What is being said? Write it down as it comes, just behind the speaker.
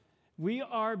We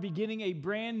are beginning a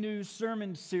brand new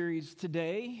sermon series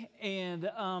today, and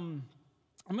I'm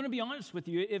going to be honest with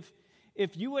you.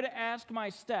 If you would ask my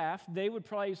staff, they would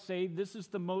probably say this is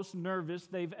the most nervous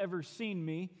they've ever seen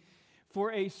me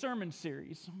for a sermon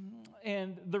series.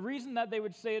 And the reason that they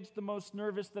would say it's the most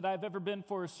nervous that I've ever been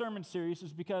for a sermon series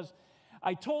is because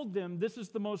I told them this is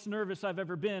the most nervous I've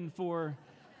ever been for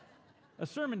a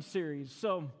sermon series.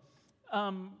 So,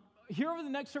 here over the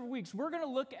next several weeks, we're going to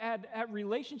look at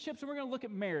relationships and we're going to look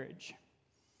at marriage.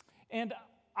 And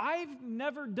I've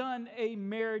never done a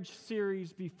marriage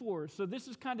series before, so this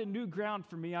is kind of new ground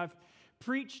for me. I've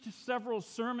preached several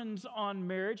sermons on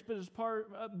marriage, but as far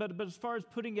as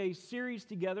putting a series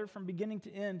together from beginning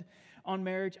to end on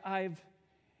marriage, I've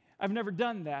never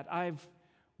done that. I've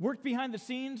worked behind the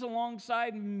scenes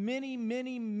alongside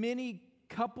many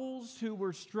couples who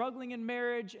were struggling in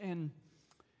marriage,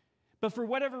 but for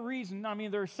whatever reason,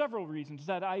 there are several reasons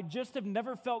that I just have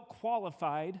never felt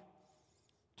qualified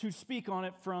to speak on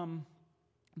it from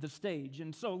the stage.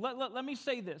 And so let me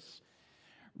say this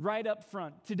right up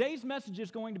front. Today's message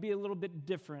is going to be a little bit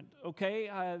different, okay?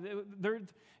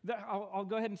 I'll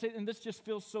go ahead and say, and this just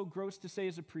feels so gross to say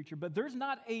as a preacher, but there's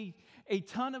not a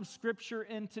ton of scripture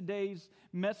in today's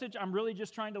message. I'm really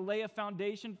just trying to lay a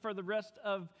foundation for the rest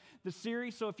of the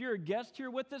series. So if you're a guest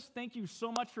here with us, thank you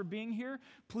so much for being here.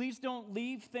 Please don't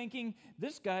leave thinking,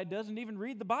 this guy doesn't even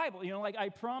read the Bible. I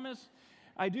promise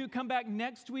I do come back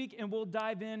next week and we'll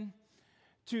dive in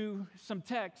to some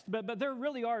text, but there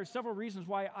really are several reasons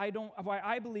why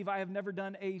I believe I have never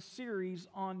done a series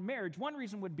on marriage. One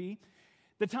reason would be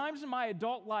the times in my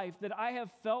adult life that I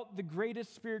have felt the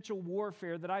greatest spiritual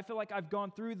warfare, that I feel like I've gone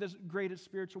through this greatest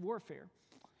spiritual warfare,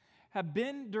 have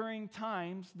been during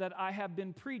times that I have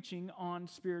been preaching on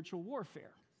spiritual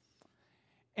warfare.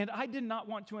 And I did not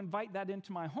want to invite that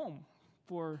into my home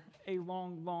for a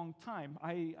long time.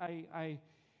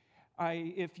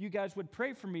 If you guys would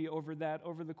pray for me over that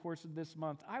over the course of this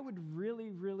month, I would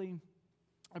really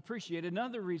appreciate it.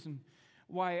 Another reason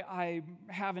why I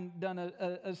haven't done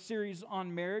a series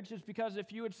on marriage is because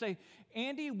if you would say,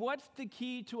 Andy, what's the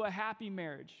key to a happy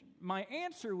marriage? My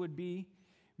answer would be,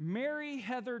 marry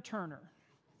Heather Turner.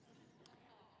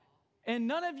 And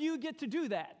none of you get to do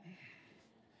that,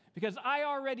 because I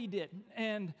already did.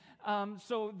 And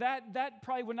so that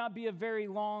probably would not be a very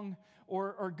long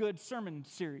or good sermon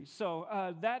series. So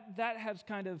that has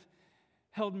kind of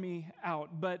held me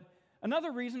out. But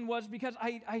another reason was because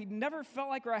I never felt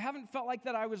like, or I haven't felt like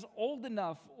that I was old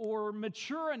enough or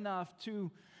mature enough to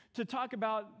talk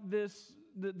about this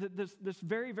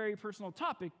very personal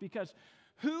topic. Because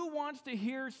who wants to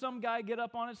hear some guy get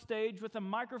up on a stage with a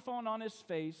microphone on his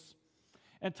face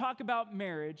and talk about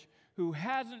marriage who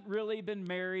hasn't really been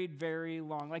married very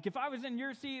long? Like, if I was in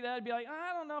your seat, I'd be like,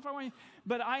 I don't know if I want to.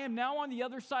 But I am now on the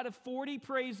other side of 40,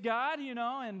 praise God,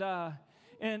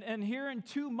 and here in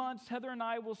 2 months, Heather and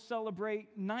I will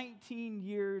celebrate 19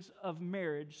 years of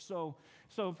marriage.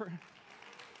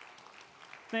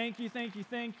 Thank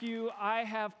you. I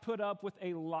have put up with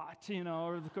a lot,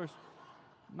 over the course of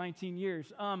 19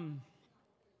 years.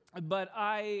 But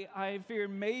I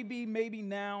figured maybe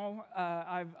now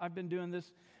I've been doing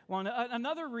this long.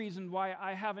 Another reason why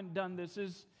I haven't done this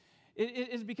is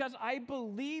because I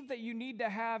believe that you need to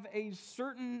have a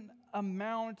certain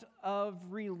amount of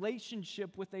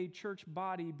relationship with a church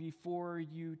body before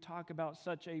you talk about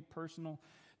such a personal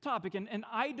topic. And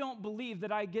I don't believe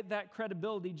that I get that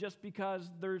credibility just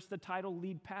because there's the title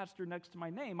lead pastor next to my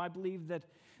name. I believe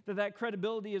that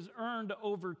credibility is earned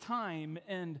over time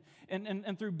and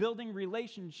through building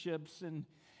relationships.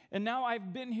 And now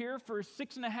I've been here for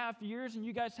 6.5 years, and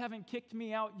you guys haven't kicked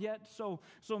me out yet, so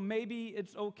maybe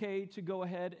it's okay to go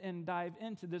ahead and dive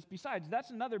into this. Besides,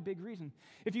 that's another big reason.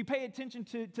 If you pay attention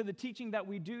to the teaching that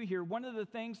we do here, one of the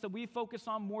things that we focus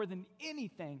on more than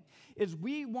anything is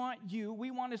we want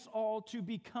us all to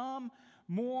become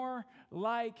more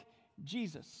like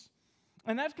Jesus.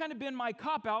 And that's kind of been my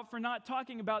cop-out for not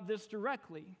talking about this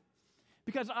directly.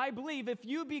 Because I believe if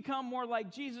you become more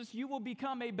like Jesus, you will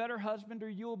become a better husband or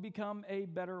you will become a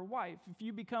better wife. If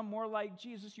you become more like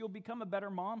Jesus, you'll become a better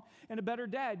mom and a better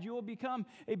dad. You will become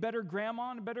a better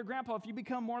grandma and a better grandpa. If you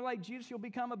become more like Jesus, you'll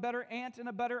become a better aunt and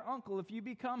a better uncle. If you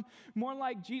become more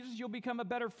like Jesus, you'll become a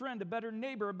better friend, a better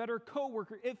neighbor, a better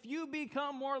coworker. If you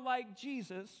become more like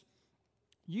Jesus,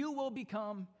 you will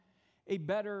become a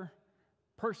better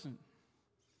person.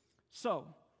 So,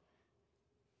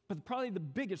 but probably the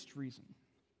biggest reason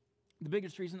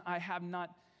I have not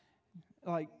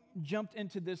jumped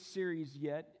into this series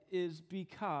yet is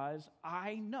because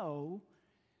I know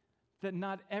that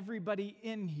not everybody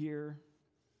in here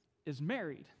is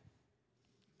married.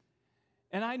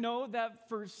 And I know that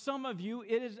for some of you,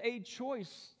 it is a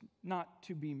choice not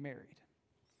to be married.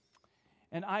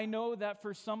 And I know that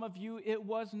for some of you, it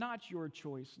was not your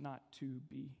choice not to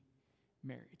be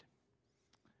married.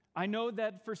 I know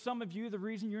that for some of you, the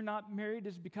reason you're not married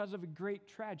is because of a great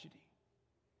tragedy.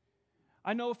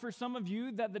 I know for some of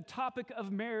you that the topic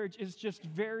of marriage is just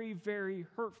very, very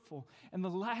hurtful. And the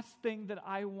last thing that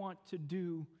I want to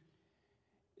do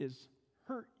is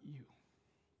hurt you.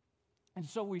 And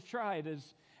so we've tried,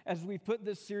 as we put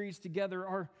this series together,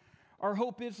 our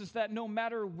hope is that no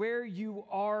matter where you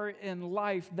are in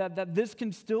life, that this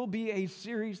can still be a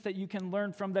series that you can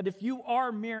learn from, that if you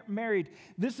are married,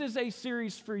 this is a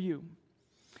series for you.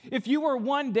 If you were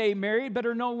one day married but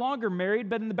are no longer married,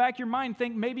 but in the back of your mind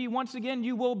think maybe once again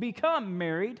you will become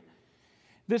married,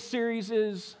 this series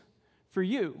is for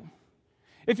you.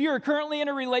 If you are currently in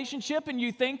a relationship and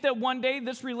you think that one day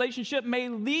this relationship may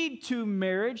lead to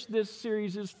marriage, this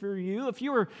series is for you. If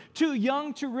you are too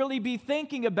young to really be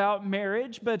thinking about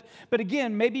marriage, but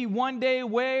again, maybe one day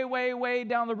way, way, way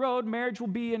down the road, marriage will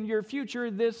be in your future,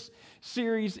 this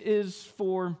series is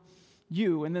for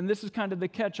you. And then this is kind of the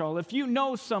catch-all. If you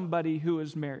know somebody who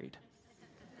is married,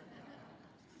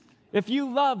 if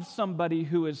you love somebody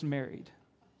who is married,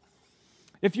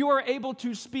 if you are able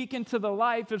to speak into the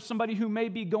life of somebody who may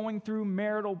be going through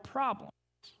marital problems,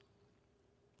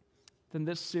 then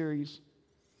this series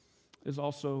is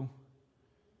also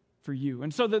for you.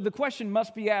 And so the question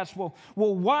must be asked, well,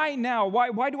 why now?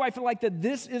 Why do I feel like that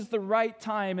this is the right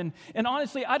time? And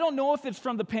honestly, I don't know if it's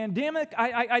from the pandemic.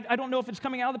 I don't know if it's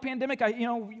coming out of the pandemic.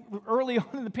 Early on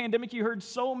in the pandemic, you heard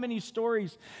so many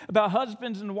stories about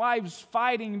husbands and wives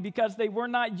fighting because they were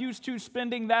not used to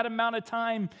spending that amount of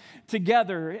time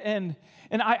together. And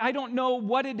I don't know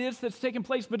what it is that's taking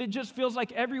place, but it just feels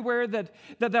like everywhere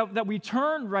that we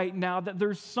turn right now, that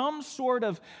there's some sort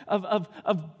of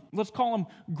let's call them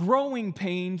growing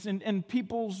pains in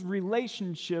people's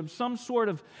relationships, some sort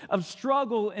of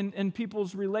struggle in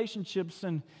people's relationships.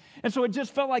 And so it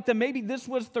just felt like that maybe this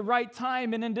was the right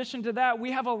time. And in addition to that,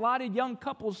 we have a lot of young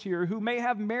couples here who may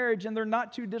have marriage in their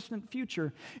not too distant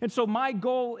future. And so my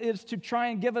goal is to try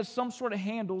and give us some sort of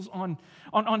handles on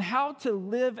how to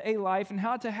live a life and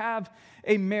how to have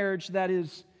a marriage that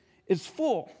is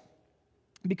full.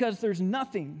 Because there is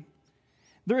nothing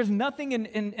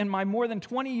in my more than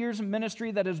 20 years of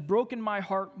ministry that has broken my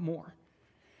heart more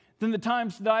than the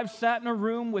times that I've sat in a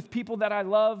room with people that I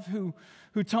love who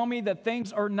tell me that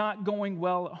things are not going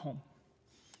well at home.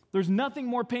 There's nothing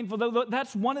more painful. Though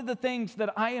that's one of the things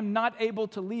that I am not able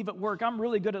to leave at work. I'm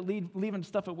really good at leaving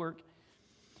stuff at work.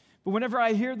 But whenever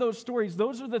I hear those stories,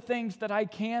 those are the things that I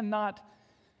cannot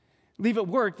leave at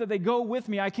work, that they go with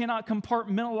me. I cannot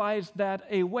compartmentalize that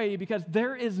away because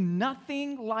there is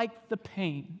nothing like the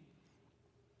pain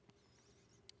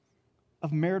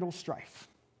of marital strife.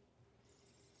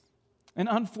 And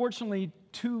unfortunately,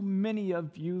 too many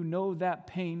of you know that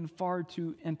pain far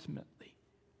too intimately.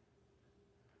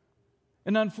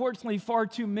 And unfortunately, far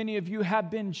too many of you have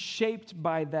been shaped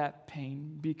by that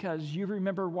pain because you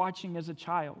remember watching as a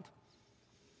child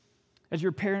as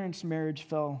your parents' marriage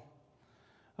fell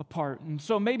apart. And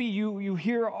so maybe you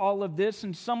hear all of this,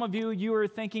 and some of you are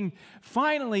thinking,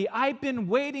 finally, I've been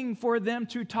waiting for them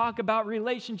to talk about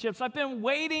relationships. I've been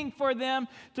waiting for them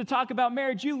to talk about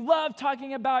marriage. You love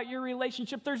talking about your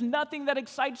relationship. There's nothing that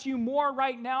excites you more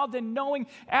right now than knowing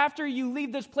after you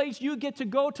leave this place, you get to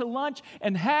go to lunch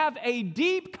and have a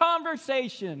deep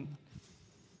conversation.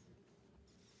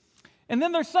 And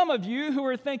then there's some of you who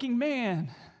are thinking, man,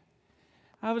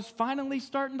 I was finally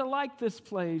starting to like this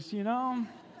place, you know?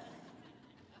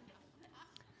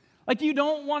 Like you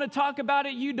don't want to talk about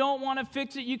it, you don't want to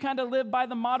fix it, you kind of live by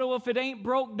the motto, if it ain't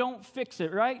broke, don't fix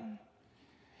it, right?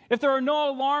 If there are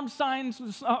no alarm sounds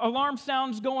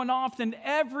going off, then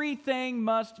everything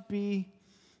must be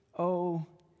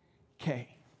okay.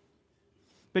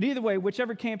 But either way,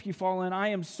 whichever camp you fall in, I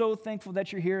am so thankful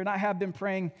that you're here, and I have been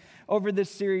praying over this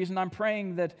series, and I'm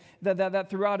praying that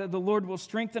throughout it, the Lord will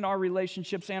strengthen our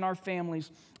relationships and our families,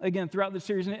 again, throughout this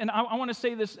series. And I want to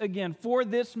say this again, for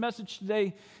this message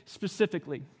today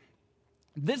specifically.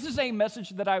 This is a message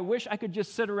that I wish I could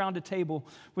just sit around a table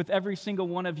with every single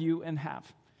one of you and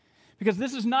have. Because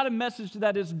this is not a message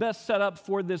that is best set up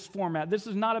for this format. This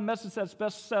is not a message that's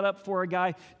best set up for a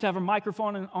guy to have a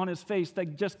microphone on his face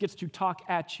that just gets to talk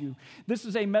at you. This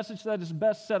is a message that is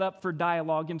best set up for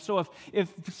dialogue. And so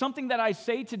if something that I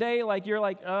say today, like you're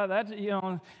like, that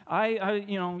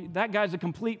guy's a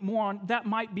complete moron, that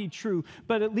might be true.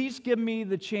 But at least give me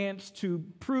the chance to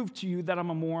prove to you that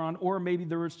I'm a moron, or maybe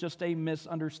there was just a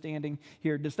misunderstanding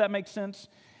here. Does that make sense?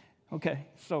 Okay,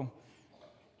 so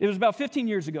it was about 15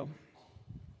 years ago.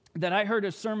 that I heard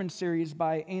a sermon series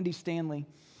by Andy Stanley.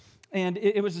 And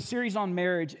it was a series on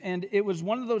marriage. And it was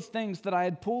one of those things that I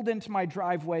had pulled into my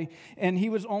driveway. And he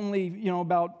was only,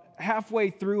 about halfway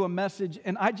through a message.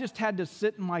 And I just had to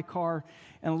sit in my car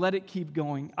and let it keep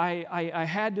going. I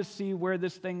had to see where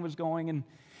this thing was going. And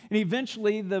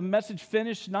eventually the message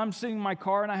finished. And I'm sitting in my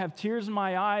car and I have tears in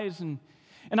my eyes. And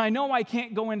I know I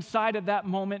can't go inside at that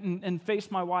moment and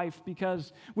face my wife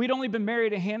because we'd only been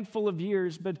married a handful of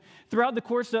years. But throughout the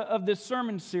course of this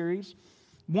sermon series,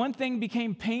 one thing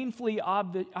became painfully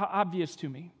obvious to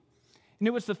me. And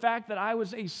it was the fact that I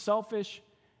was a selfish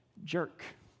jerk.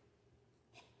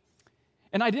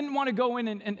 And I didn't want to go in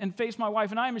and face my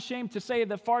wife. And I am ashamed to say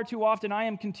that far too often I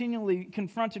am continually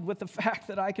confronted with the fact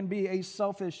that I can be a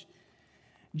selfish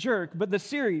jerk. But the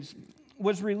series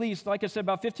was released, like I said,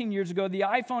 about 15 years ago. The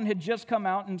iPhone had just come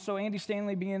out, and so Andy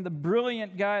Stanley, being the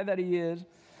brilliant guy that he is,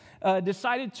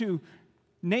 decided to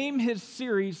name his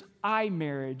series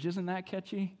iMarriage. Isn't that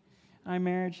catchy?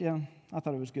 iMarriage? Yeah, I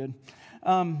thought it was good.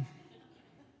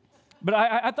 But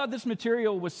I thought this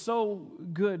material was so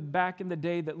good back in the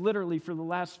day that literally for the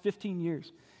last 15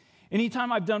 years,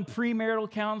 anytime I've done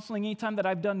premarital counseling, anytime that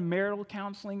I've done marital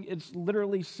counseling, it's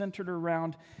literally centered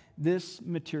around this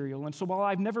material. And so while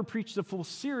I've never preached a full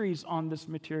series on this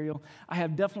material, I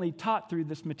have definitely taught through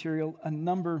this material a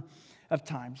number of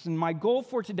times. And my goal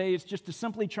for today is just to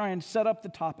simply try and set up the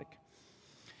topic.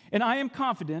 And I am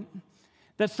confident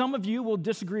that some of you will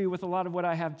disagree with a lot of what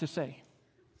I have to say,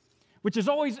 which is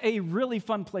always a really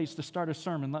fun place to start a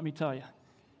sermon, let me tell you.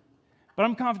 But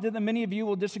I'm confident that many of you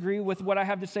will disagree with what I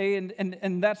have to say,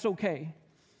 and that's okay.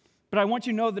 But I want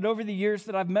you to know that over the years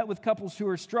that I've met with couples who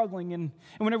are struggling, and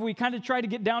whenever we kind of try to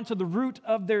get down to the root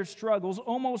of their struggles,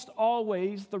 almost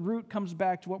always the root comes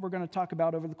back to what we're going to talk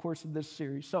about over the course of this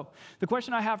series. So the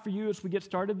question I have for you as we get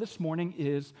started this morning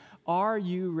is, are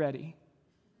you ready?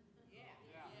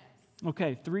 Yeah.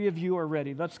 Okay, 3 of you are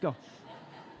ready. Let's go.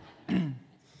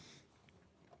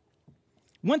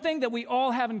 One thing that we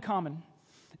all have in common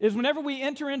is whenever we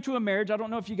enter into a marriage, I don't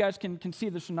know if you guys can see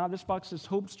this or not. This box says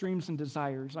hopes, dreams, and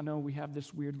desires. I know we have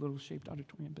this weird little shaped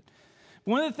auditorium, but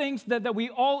one of the things that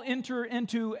we all enter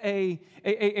into a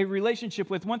relationship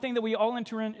with, one thing that we all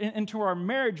enter into our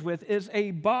marriage with is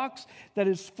a box that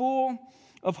is full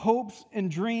of hopes and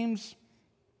dreams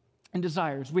and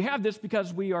desires. We have this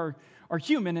because we are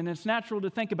human, and it's natural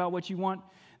to think about what you want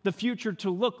the future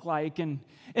to look like. And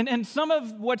some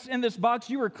of what's in this box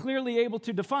you are clearly able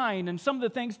to define, and some of the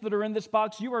things that are in this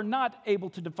box you are not able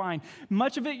to define.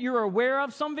 Much of it you're aware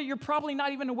of, some of it you're probably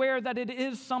not even aware that it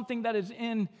is something that is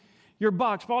in your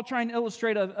box. But I'll try and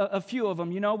illustrate a few of them.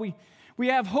 We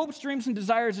have hopes, dreams, and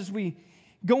desires as we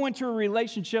go into a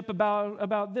relationship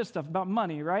about this stuff, about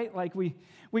money, right? Like we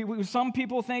some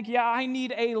people think, yeah, I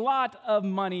need a lot of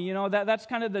money. That's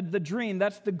kind of the dream.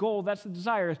 That's the goal. That's the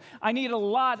desire. I need a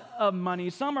lot of money.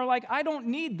 Some are like, I don't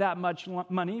need that much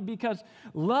money because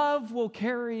love will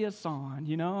carry us on,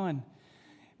 and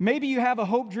maybe you have a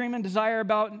hope, dream, and desire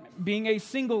about being a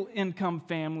single income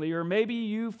family, or maybe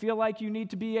you feel like you need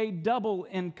to be a double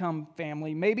income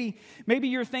family. Maybe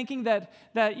you're thinking that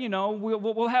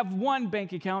we'll have one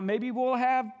bank account. Maybe we'll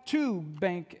have 2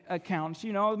 bank accounts.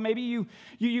 Maybe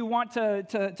you want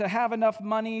to have enough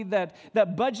money that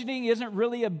budgeting isn't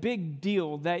really a big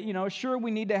deal. That sure, we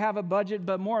need to have a budget,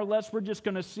 but more or less we're just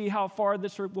going to see how far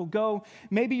this will go.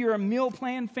 Maybe you're a meal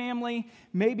plan family.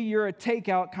 Maybe you're a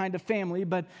takeout kind of family,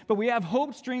 but we have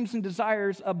hopes, dreams, and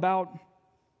desires about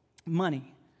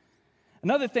money.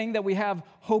 Another thing that we have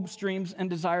hopes, dreams, and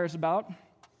desires about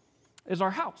is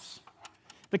our house.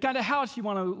 The kind of house you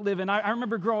want to live in. I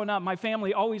remember growing up, my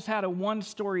family always had a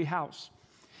 1-story house.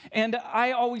 And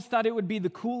I always thought it would be the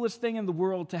coolest thing in the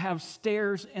world to have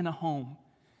stairs in a home.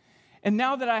 And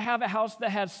now that I have a house that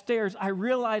has stairs, I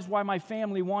realize why my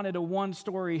family wanted a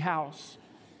 1-story house.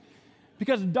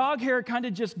 Because dog hair kind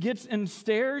of just gets in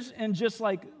stairs and just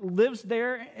like lives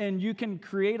there, and you can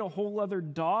create a whole other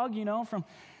dog,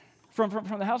 from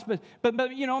the house. But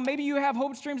maybe you have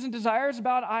hopes, dreams, and desires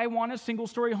about, I want a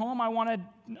single-story home. I want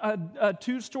a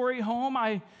 2-story home.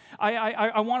 I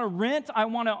want to rent. I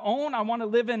want to own. I want to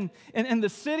live in the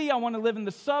city. I want to live in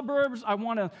the suburbs. I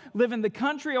want to live in the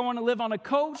country. I want to live on a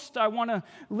coast. I want to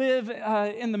live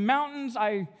in the mountains.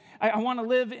 I want to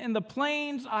live in the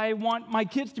plains. I want my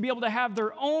kids to be able to have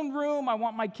their own room. I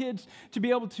want my kids to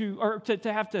be able to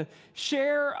have to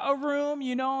share a room.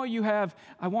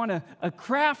 I want a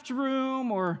craft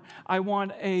room, or I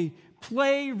want a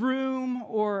play room,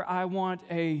 or I want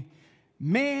a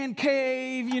man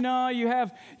cave. You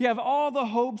have all the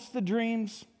hopes, the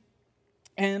dreams,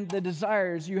 and the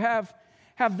desires. You have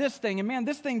this thing, and man,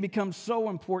 this thing becomes so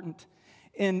important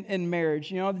in marriage.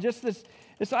 Just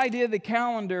this idea of the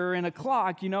calendar and a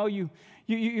clock. You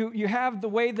have the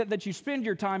way that you spend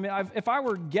your time. If I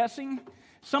were guessing,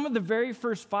 some of the very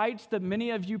first fights that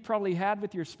many of you probably had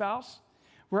with your spouse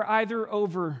were either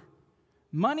over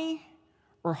money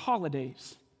or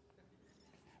holidays.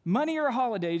 Money or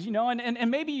holidays, and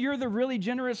maybe you're the really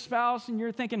generous spouse and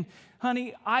you're thinking,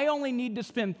 honey, I only need to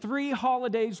spend 3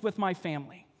 holidays with my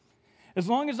family. As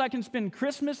long as I can spend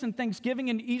Christmas and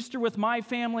Thanksgiving and Easter with my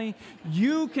family,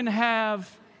 you can have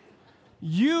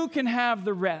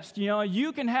the rest.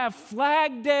 You can have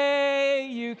Flag Day,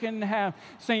 you can have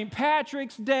St.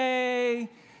 Patrick's Day,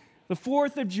 the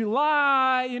 4th of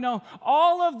July,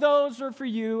 all of those are for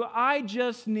you. I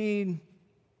just need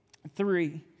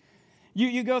 3.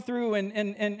 You go through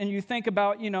and you think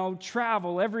about,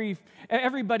 travel.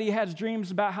 Everybody has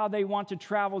dreams about how they want to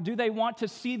travel. Do they want to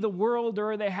see the world,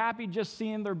 or are they happy just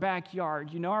seeing their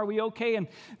backyard? Are we okay in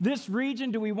this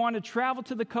region? Do we want to travel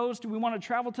to the coast? Do we want to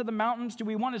travel to the mountains? Do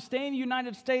we want to stay in the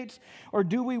United States, or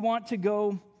do we want to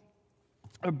go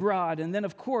abroad? And then,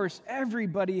 of course,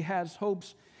 everybody has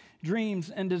hopes,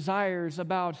 dreams, and desires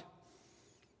about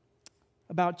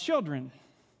children.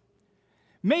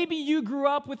 Maybe you grew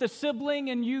up with a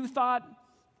sibling and you thought,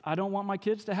 I don't want my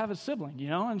kids to have a sibling,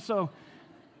 and so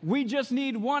we just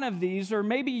need one of these. Or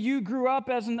maybe you grew up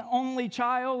as an only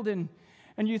child and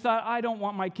you thought, I don't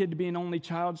want my kid to be an only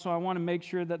child, so I want to make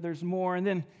sure that there's more.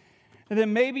 And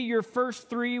then maybe your first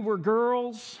 3 were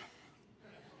girls.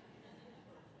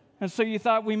 And so you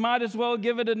thought, we might as well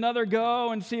give it another go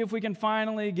and see if we can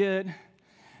finally get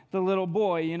the little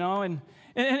boy,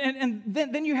 And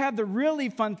then you have the really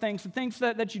fun things, the things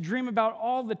that you dream about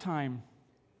all the time.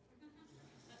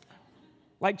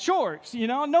 Like chores,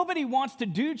 Nobody wants to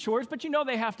do chores, but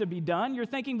they have to be done. You're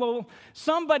thinking, well,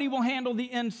 somebody will handle the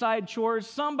inside chores,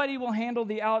 somebody will handle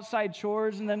the outside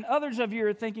chores, and then others of you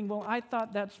are thinking, well, I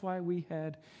thought that's why we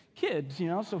had kids,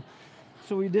 so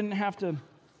we didn't have to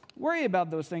worry about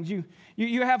those things.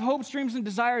 You have hopes, dreams, and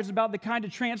desires about the kind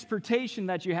of transportation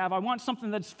that you have. I want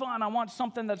something that's fun. I want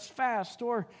something that's fast.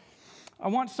 Or I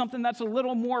want something that's a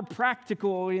little more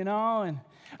practical, And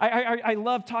I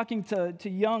love talking to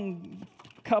young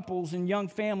couples and young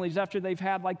families after they've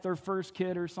had like their first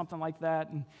kid or something like that.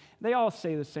 And they all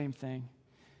say the same thing.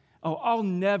 Oh, I'll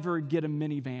never get a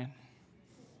minivan.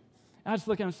 I just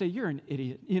look at them and say, you're an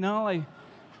idiot,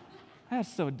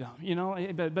 That's so dumb,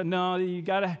 but no, you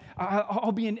gotta,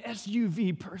 I'll be an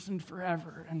SUV person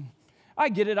forever. And I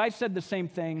get it, I said the same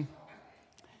thing,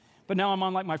 but now I'm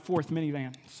on like my 4th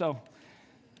minivan,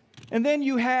 And then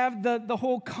you have the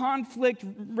whole conflict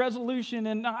resolution,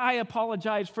 and I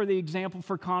apologize for the example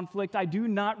for conflict. I do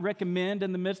not recommend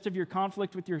in the midst of your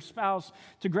conflict with your spouse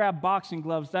to grab boxing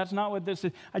gloves. That's not what this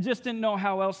is. I just didn't know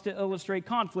how else to illustrate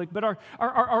conflict. But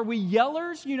are we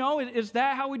yellers? Is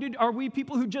that how we do? Are we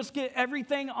people who just get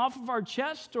everything off of our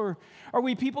chest, or are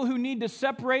we people who need to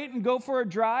separate and go for a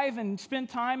drive and spend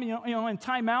time, and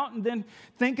time out, and then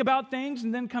think about things,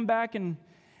 and then come back and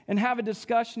have a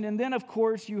discussion? And then, of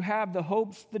course, you have the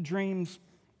hopes, the dreams,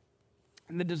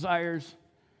 and the desires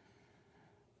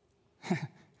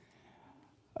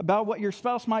about what your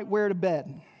spouse might wear to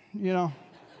bed,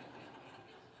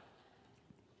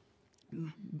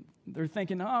 They're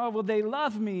thinking, oh, well, they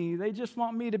love me. They just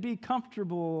want me to be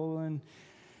comfortable. And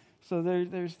so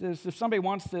there's this. If somebody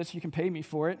wants this, you can pay me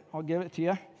for it. I'll give it to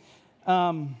you.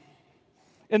 And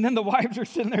then the wives are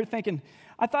sitting there thinking,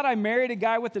 I thought I married a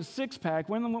guy with a 6-pack.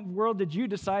 When in the world did you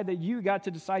decide that you got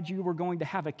to decide you were going to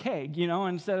have a keg,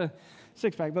 instead of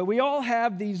 6-pack? But we all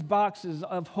have these boxes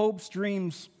of hopes,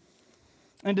 dreams,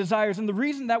 and desires. And the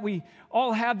reason that we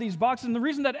all have these boxes, and the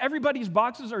reason that everybody's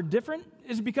boxes are different,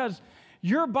 is because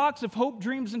your box of hope,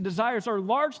 dreams, and desires are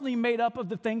largely made up of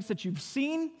the things that you've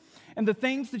seen and the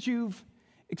things that you've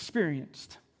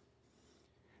experienced.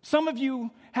 Some of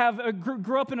you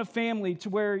grew up in a family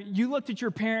to where you looked at your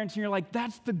parents and you're like,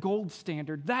 that's the gold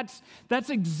standard. That's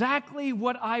exactly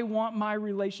what I want my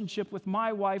relationship with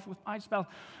my wife, with my spouse,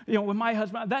 with my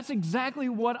husband. That's exactly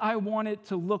what I want it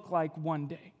to look like one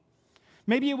day.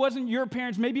 Maybe it wasn't your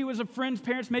parents. Maybe it was a friend's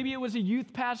parents. Maybe it was a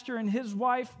youth pastor and his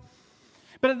wife.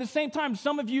 But at the same time,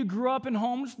 some of you grew up in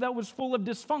homes that was full of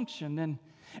dysfunction. And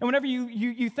whenever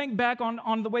you think back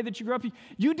on the way that you grew up,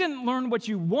 you didn't learn what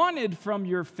you wanted from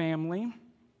your family,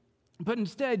 but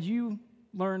instead you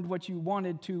learned what you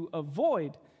wanted to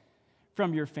avoid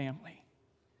from your family.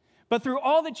 But through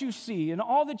all that you see and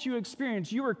all that you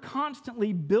experience, you are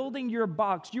constantly building your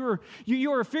box. You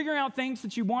are figuring out things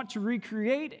that you want to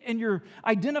recreate, and you're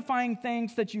identifying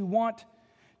things that you want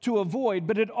to avoid.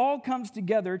 But it all comes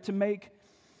together to make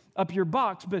up your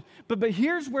box. But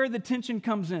here's where the tension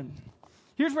comes in.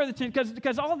 Here's where the tension,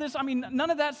 because all of this, I mean, none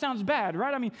of that sounds bad,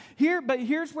 right? I mean,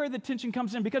 here's where the tension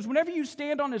comes in, because whenever you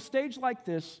stand on a stage like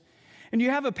this, and you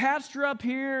have a pastor up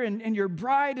here, and your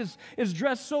bride is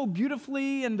dressed so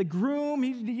beautifully, and the groom,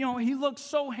 he looks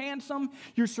so handsome.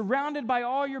 You're surrounded by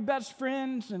all your best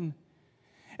friends, and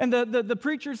the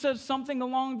preacher says something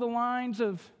along the lines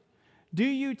of, do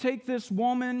you take this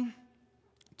woman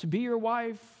to be your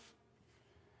wife,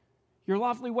 your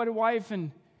lawfully wedded wife,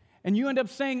 and you end up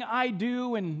saying, I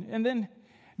do, and then,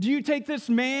 do you take this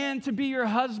man to be your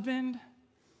husband?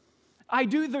 I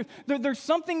do. There's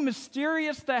something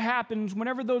mysterious that happens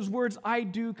whenever those words, I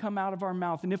do, come out of our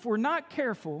mouth. And if we're not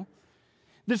careful,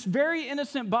 this very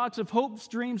innocent box of hopes,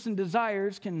 dreams, and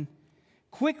desires can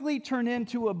quickly turn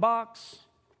into a box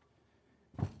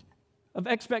of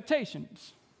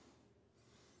expectations.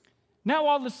 Now,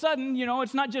 all of a sudden,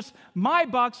 it's not just my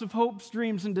box of hopes,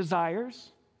 dreams, and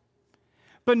desires,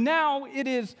 but now it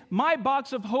is my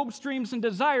box of hopes, dreams, and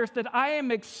desires that I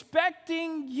am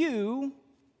expecting you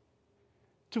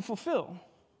to fulfill.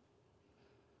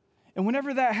 And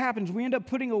whenever that happens, we end up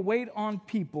putting a weight on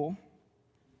people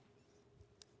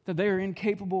that they are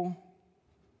incapable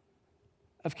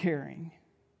of carrying.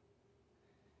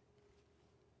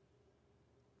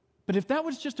 But if that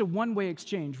was just a one-way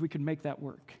exchange, we could make that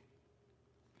work.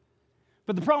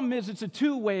 But the problem is it's a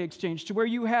two-way exchange, to where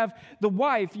you have the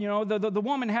wife, the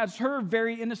woman has her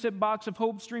very innocent box of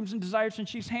hopes, dreams, and desires, and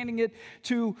she's handing it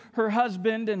to her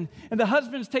husband, and the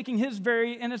husband's taking his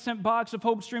very innocent box of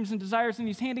hopes, dreams, and desires, and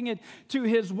he's handing it to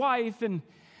his wife, and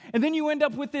then you end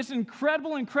up with this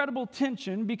incredible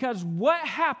tension, because what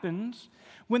happens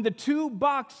when the two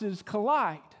boxes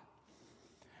collide?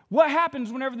 What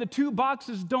happens whenever the two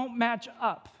boxes don't match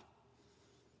up?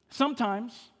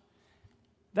 Sometimes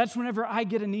that's whenever I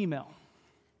get an email.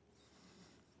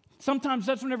 Sometimes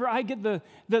that's whenever I get the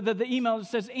email that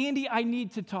says, Andy, I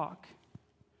need to talk.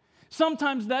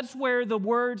 Sometimes that's where the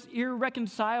words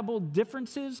irreconcilable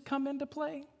differences come into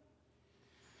play.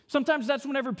 Sometimes that's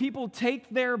whenever people take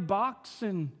their box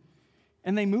and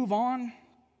they move on.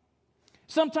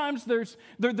 Sometimes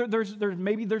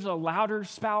maybe there's a louder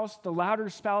spouse. The louder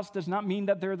spouse does not mean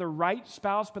that they're the right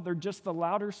spouse, but they're just the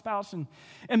louder spouse.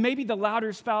 And maybe the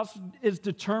louder spouse is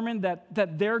determined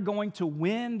that they're going to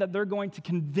win, that they're going to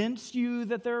convince you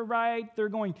that they're right. They're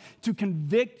going to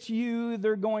convict you.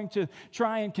 They're going to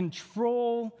try and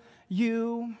control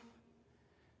you.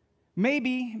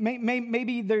 Maybe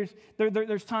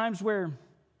there's times where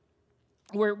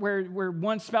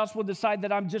one spouse will decide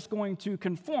that I'm just going to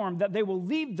conform, that they will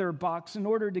leave their box in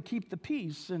order to keep the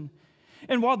peace.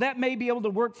 And while that may be able to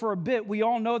work for a bit, we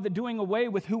all know that doing away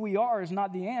with who we are is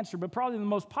not the answer, but probably the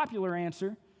most popular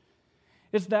answer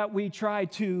is that we try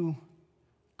to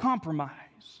compromise.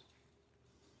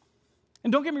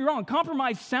 And don't get me wrong,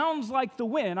 compromise sounds like the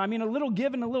win. I mean, a little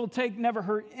give and a little take never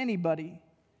hurt anybody.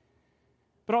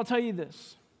 But I'll tell you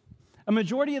this, a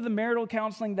majority of the marital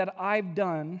counseling that I've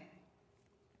done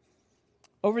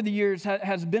over the years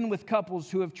has been with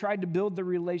couples who have tried to build their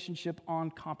relationship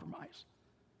on compromise.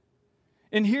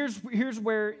 And here's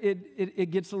where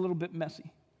it gets a little bit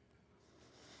messy.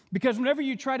 Because whenever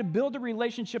you try to build a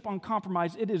relationship on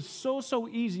compromise, it is so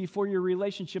easy for your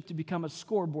relationship to become a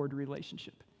scoreboard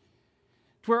relationship.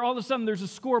 To where all of a sudden there's a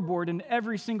scoreboard in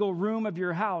every single room of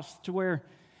your house, to where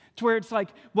it's like,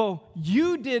 well,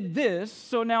 you did this,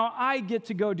 so now I get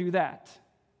to go do that.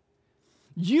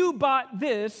 You bought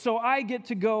this, so I get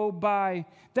to go buy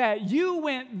that. You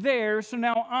went there, so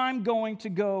now I'm going to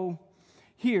go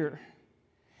here.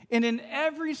 And in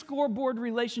every scoreboard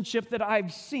relationship that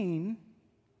I've seen,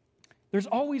 there's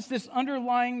always this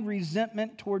underlying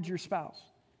resentment towards your spouse.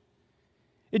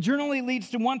 It generally leads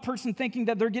to one person thinking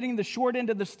that they're getting the short end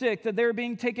of the stick, that they're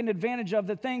being taken advantage of,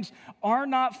 that things are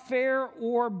not fair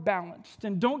or balanced.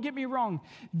 And don't get me wrong,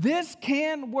 this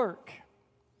can work.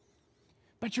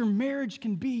 But your marriage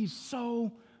can be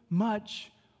so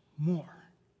much more.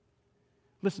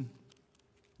 Listen,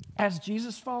 as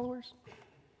Jesus followers,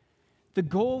 the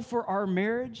goal for our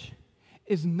marriage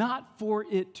is not for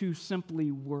it to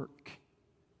simply work.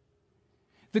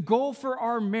 The goal for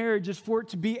our marriage is for it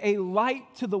to be a light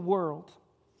to the world.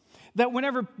 That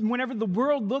whenever the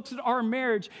world looks at our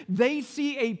marriage, they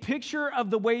see a picture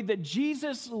of the way that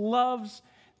Jesus loves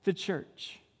the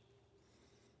church.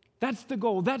 That's the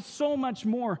goal. That's so much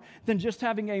more than just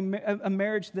having a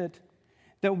marriage that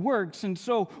works. And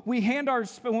so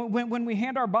when we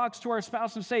hand our box to our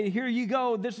spouse and say, here you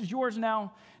go, this is yours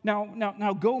now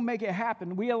go make it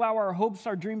happen. We allow our hopes,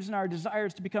 our dreams, and our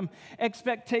desires to become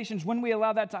expectations. When we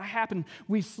allow that to happen,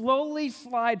 we slowly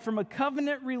slide from a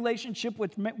covenant relationship,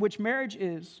 which marriage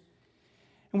is,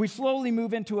 And we slowly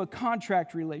move into a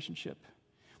contract relationship.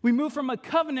 We move from a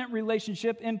covenant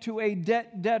relationship into a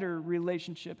debt-debtor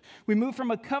relationship. We move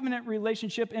from a covenant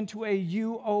relationship into a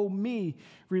you owe me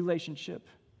relationship.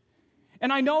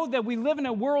 And I know that we live in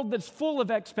a world that's full of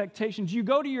expectations. You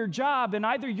go to your job and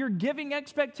either you're giving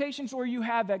expectations or you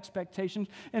have expectations,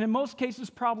 and in most cases,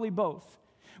 probably both.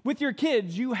 With your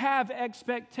kids, you have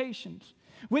expectations.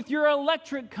 With your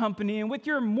electric company and with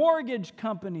your mortgage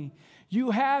company, you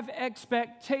have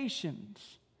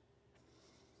expectations.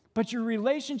 But your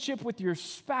relationship with your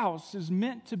spouse is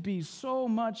meant to be so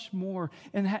much more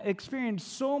and experience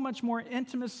so much more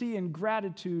intimacy and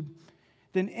gratitude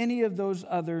than any of those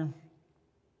other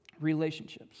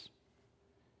relationships.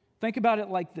 Think about it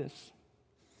like this.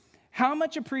 How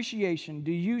much appreciation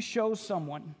do you show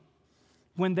someone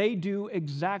when they do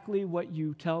exactly what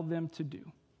you tell them to do?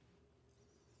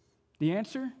 The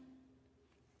answer?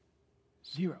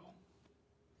 0.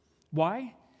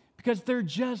 Why? Because they're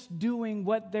just doing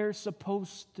what they're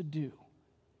supposed to do.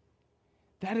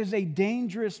 That is a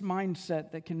dangerous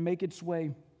mindset that can make its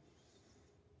way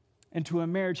into a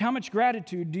marriage. How much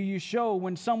gratitude do you show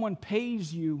when someone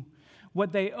pays you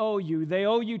what they owe you? They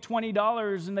owe you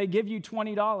 $20 and they give you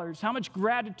 $20. How much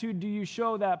gratitude do you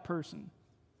show that person?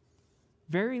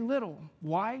 Very little.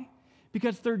 Why?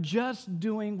 Because they're just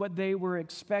doing what they were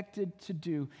expected to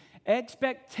do.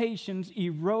 Expectations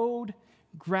erode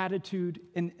gratitude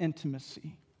and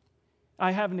intimacy.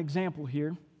 I have an example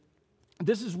here.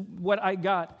 This is what I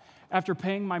got after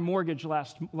paying my mortgage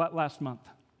last month.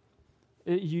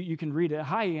 You can read it.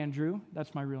 Hi, Andrew.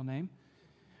 That's my real name.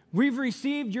 We've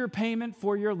received your payment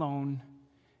for your loan.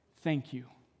 Thank you.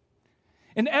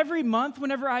 And every month,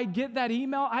 whenever I get that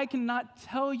email, I cannot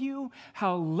tell you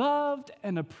how loved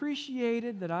and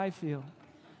appreciated that I feel.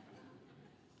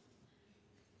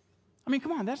 I mean,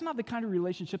 come on, that's not the kind of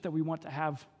relationship that we want to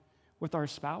have with our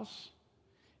spouse.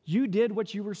 You did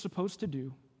what you were supposed to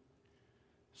do,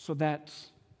 so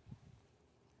that's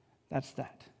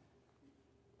that.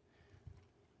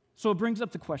 So it brings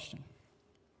up the question,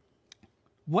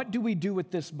 what do we do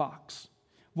with this box?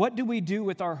 What do we do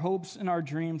with our hopes and our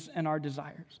dreams and our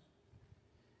desires?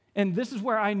 And this is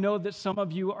where I know that some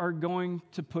of you are going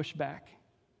to push back.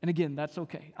 And again, that's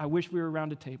okay. I wish we were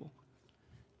around a table.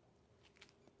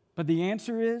 But the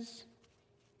answer is,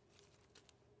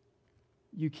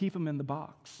 you keep them in the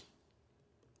box.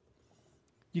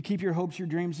 You keep your hopes, your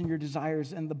dreams, and your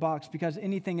desires in the box, because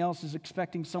anything else is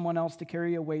expecting someone else to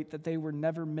carry a weight that they were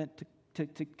never meant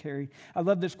to carry. I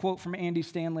love this quote from Andy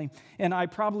Stanley, and I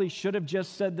probably should have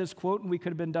just said this quote, and we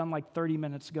could have been done like 30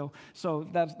 minutes ago, so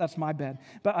that's my bad.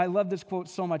 But I love this quote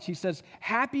so much. He says,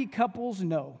 happy couples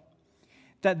know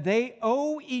that they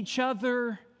owe each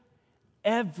other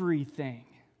everything,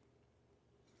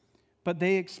 but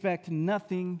they expect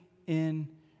nothing in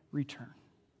return.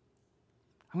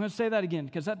 I'm going to say that again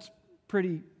because that's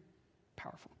pretty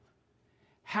powerful.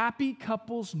 Happy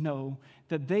couples know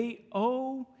that they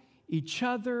owe each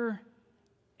other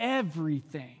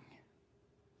everything,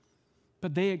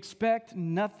 but they expect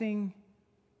nothing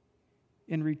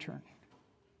in return.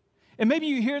 And maybe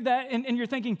you hear that and you're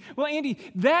thinking, well, Andy,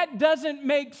 that doesn't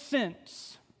make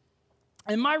sense.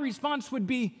 And my response would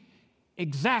be,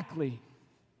 exactly.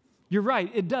 You're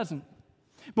right, it doesn't.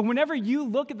 But whenever you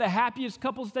look at the happiest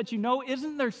couples that you know,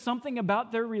 isn't there something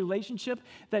about their relationship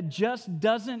that just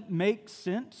doesn't make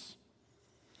sense?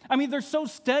 I mean, they're so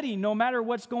steady no matter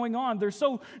what's going on. They're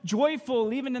so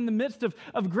joyful even in the midst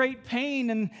of great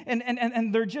pain,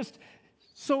 and they're just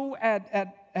so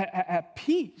at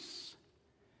peace.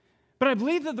 But I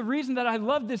believe that the reason that I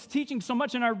love this teaching so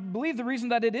much, and I believe the reason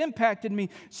that it impacted me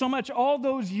so much all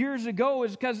those years ago,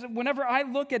 is because whenever I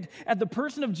look at the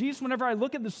person of Jesus, whenever I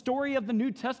look at the story of the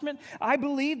New Testament, I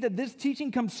believe that this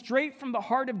teaching comes straight from the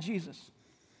heart of Jesus.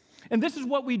 And this is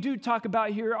what we do talk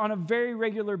about here on a very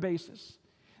regular basis.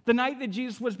 The night that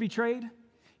Jesus was betrayed,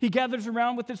 he gathers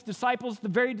around with his disciples, the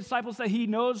very disciples that he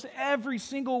knows, every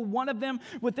single one of them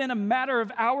within a matter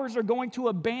of hours are going to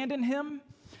abandon him.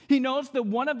 He knows that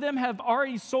one of them have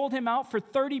already sold him out for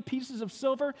 30 pieces of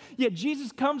silver, yet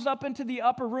Jesus comes up into the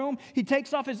upper room, he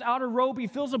takes off his outer robe, he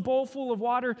fills a bowl full of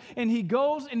water, and he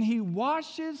goes and he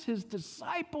washes his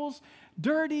disciples'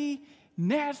 dirty,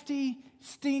 nasty,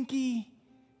 stinky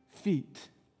feet.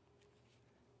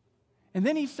 And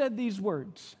then he said these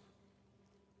words.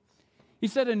 He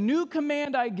said, "A new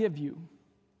command I give you,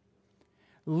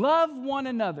 love one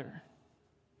another.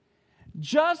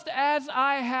 Just as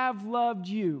I have loved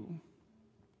you,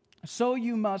 so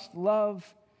you must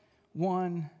love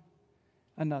one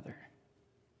another."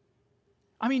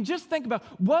 I mean, just think about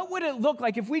what would it look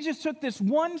like if we just took this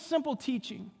one simple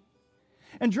teaching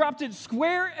and dropped it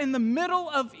square in the middle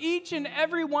of each and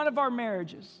every one of our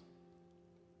marriages.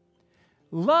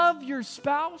 Love your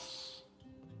spouse,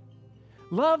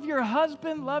 love your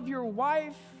husband, love your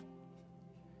wife,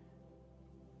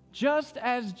 just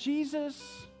as Jesus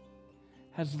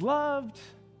has loved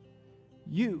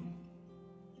you.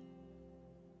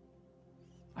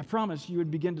 I promise you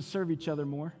would begin to serve each other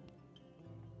more.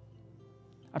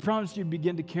 I promise you'd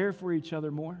begin to care for each other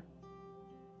more.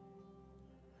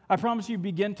 I promise you'd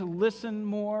begin to listen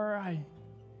more.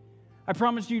 I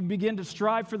promise you'd begin to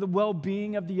strive for the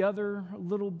well-being of the other a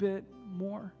little bit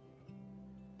more.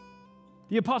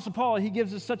 The Apostle Paul, he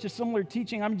gives us such a similar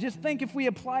teaching. Just think if we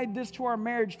applied this to our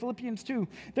marriage, Philippians 2.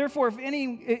 Therefore,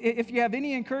 if you have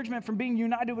any encouragement from being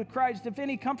united with Christ, if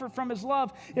any comfort from his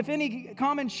love, if any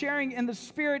common sharing in the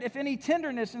Spirit, if any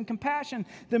tenderness and compassion,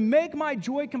 then make my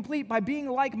joy complete by being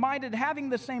like-minded, having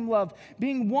the same love,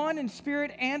 being one in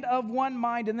spirit and of one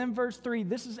mind. And then verse 3,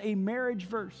 this is a marriage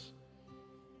verse.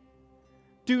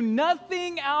 Do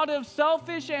nothing out of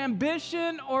selfish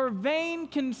ambition or vain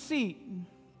conceit,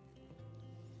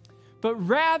 but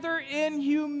rather in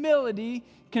humility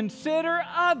consider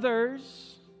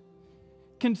others,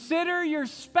 consider your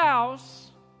spouse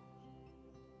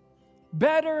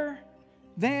better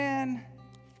than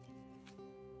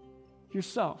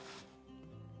yourself.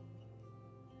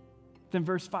 Then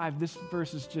verse 5, this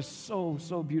verse is just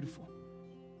so beautiful.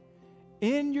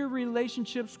 In your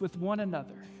relationships with one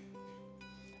another,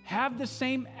 have the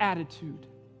same attitude,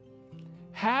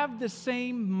 have the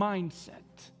same mindset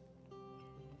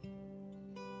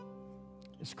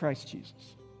as Christ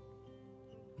Jesus.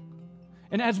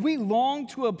 And as we long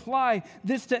to apply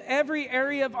this to every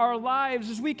area of our lives,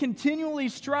 as we continually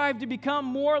strive to become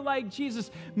more like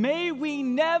Jesus, may we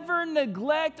never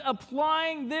neglect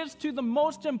applying this to the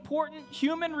most important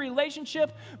human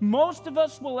relationship most of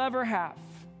us will ever have.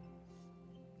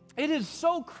 It is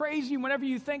so crazy whenever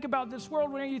you think about this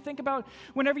world, whenever you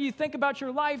think about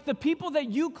your life, the people that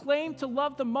you claim to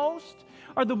love the most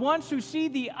are the ones who see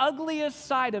the ugliest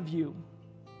side of you.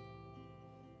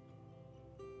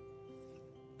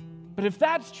 But if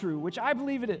that's true, which I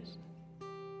believe it is,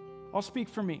 I'll speak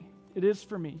for me. It is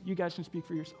for me. You guys can speak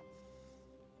for yourself.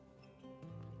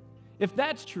 If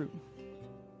that's true,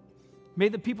 may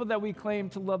the people that we claim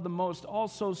to love the most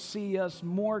also see us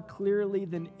more clearly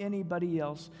than anybody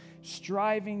else,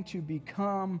 striving to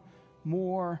become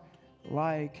more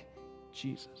like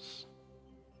Jesus.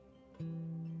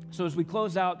 So as we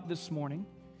close out this morning,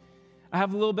 I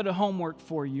have a little bit of homework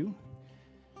for you.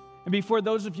 And before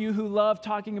those of you who love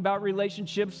talking about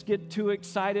relationships get too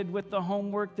excited with the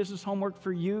homework, this is homework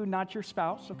for you, not your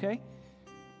spouse, okay?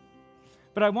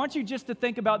 But I want you just to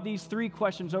think about these 3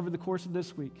 questions over the course of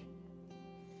this week.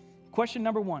 Question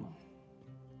number 1.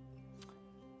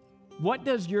 What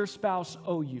does your spouse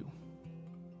owe you?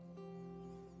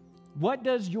 What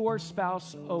does your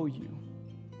spouse owe you?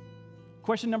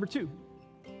 Question number 2.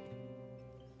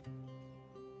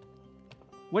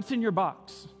 What's in your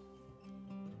box?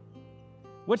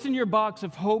 What's in your box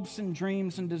of hopes and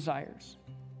dreams and desires?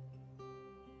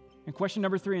 And question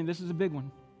number 3, and this is a big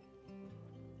one.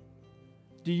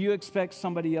 Do you expect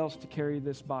somebody else to carry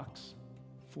this box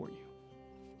for you?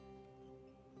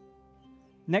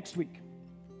 Next week,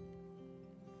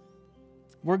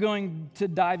 we're going to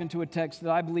dive into a text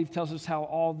that I believe tells us how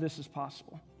all this is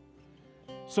possible.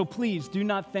 So please do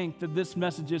not think that this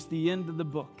message is the end of the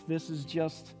book. This is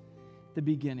just the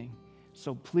beginning.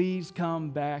 So please come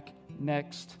back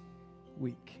next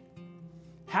week.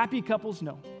 Happy couples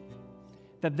know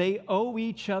that they owe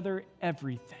each other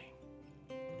everything,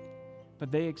 but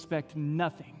they expect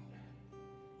nothing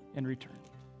in return.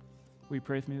 Will you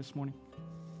pray with me this morning?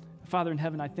 Father in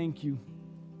heaven, I thank you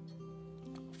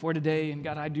for today, and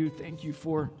God, I do thank you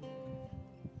for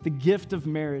the gift of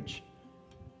marriage.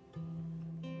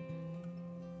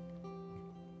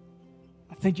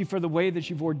 Thank you for the way that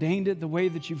you've ordained it, the way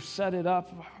that you've set it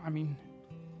up. I mean,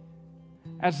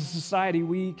 as a society,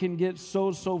 we can get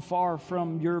so far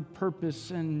from your purpose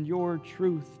and your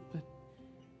truth. But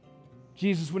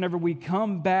Jesus, whenever we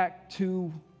come back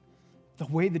to the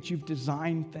way that you've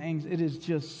designed things, it is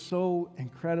just so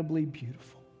incredibly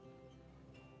beautiful.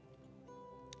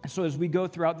 And so as we go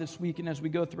throughout this week and as we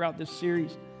go throughout this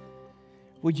series,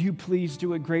 would you please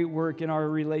do a great work in our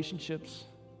relationships?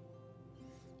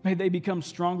 May they become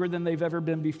stronger than they've ever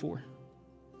been before.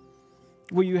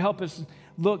 Will you help us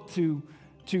look to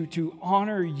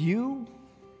honor you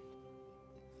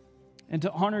and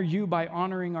to honor you by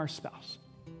honoring our spouse?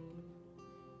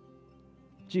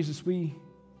 Jesus, we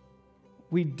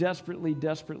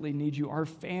desperately need you. Our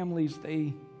families,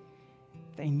 they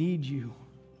need you.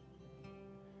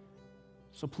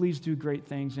 So please do great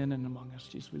things in and among us,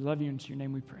 Jesus. We love you, and in your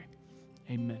name we pray.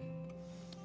 Amen.